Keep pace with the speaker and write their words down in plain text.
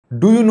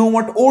Do you know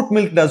what oat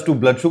milk does to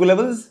blood sugar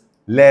levels?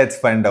 Let's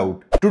find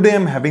out. Today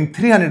I'm having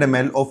 300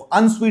 ml of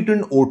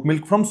unsweetened oat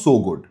milk from So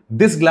Good.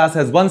 This glass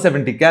has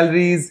 170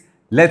 calories.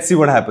 Let's see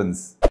what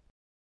happens.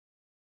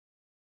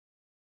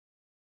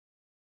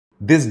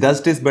 This does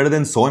taste better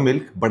than soy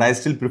milk, but I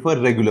still prefer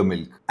regular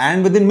milk.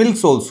 And within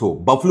milks also,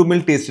 buffalo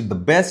milk tasted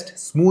the best,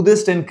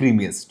 smoothest and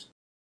creamiest.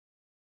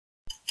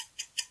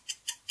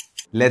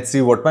 Let's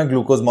see what my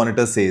glucose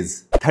monitor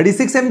says.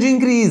 36 mg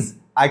increase!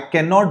 I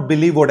cannot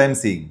believe what I'm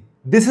seeing.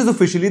 This is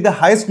officially the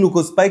highest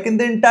glucose spike in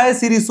the entire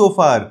series so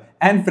far,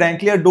 and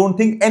frankly I don't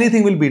think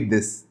anything will beat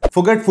this.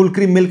 Forget full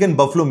cream milk and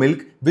buffalo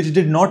milk, which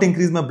did not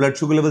increase my blood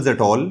sugar levels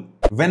at all.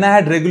 When I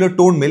had regular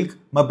toned milk,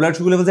 my blood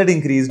sugar levels had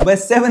increased by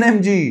 7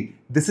 mg.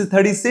 This is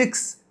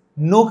 36.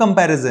 No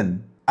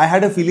comparison. I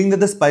had a feeling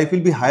that the spike will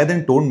be higher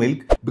than toned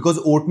milk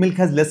because oat milk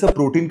has lesser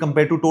protein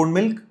compared to toned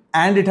milk,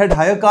 and it had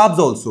higher carbs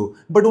also,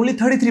 but only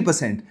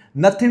 33%.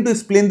 Nothing to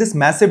explain this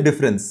massive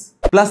difference.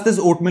 Plus this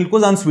oat milk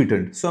was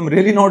unsweetened, so I'm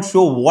really not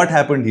sure what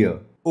happened here.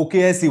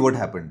 Okay, I see what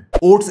happened.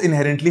 Oats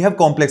inherently have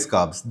complex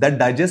carbs that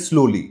digest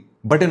slowly.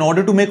 But in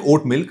order to make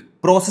oat milk,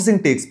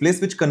 processing takes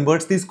place which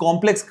converts these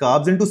complex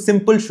carbs into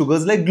simple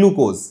sugars like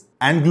glucose.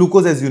 And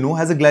glucose, as you know,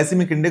 has a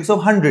glycemic index of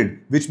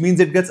 100, which means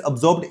it gets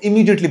absorbed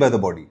immediately by the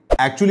body.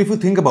 Actually, if you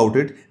think about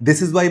it,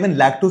 this is why even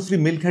lactose-free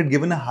milk had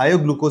given a higher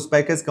glucose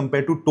spike as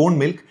compared to toned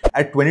milk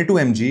at 22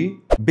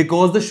 mg,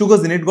 because the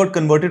sugars in it got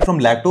converted from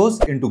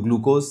lactose into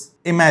glucose.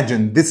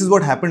 Imagine, this is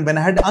what happened when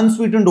I had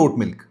unsweetened oat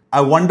milk.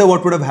 I wonder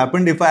what would have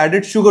happened if I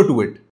added sugar to it.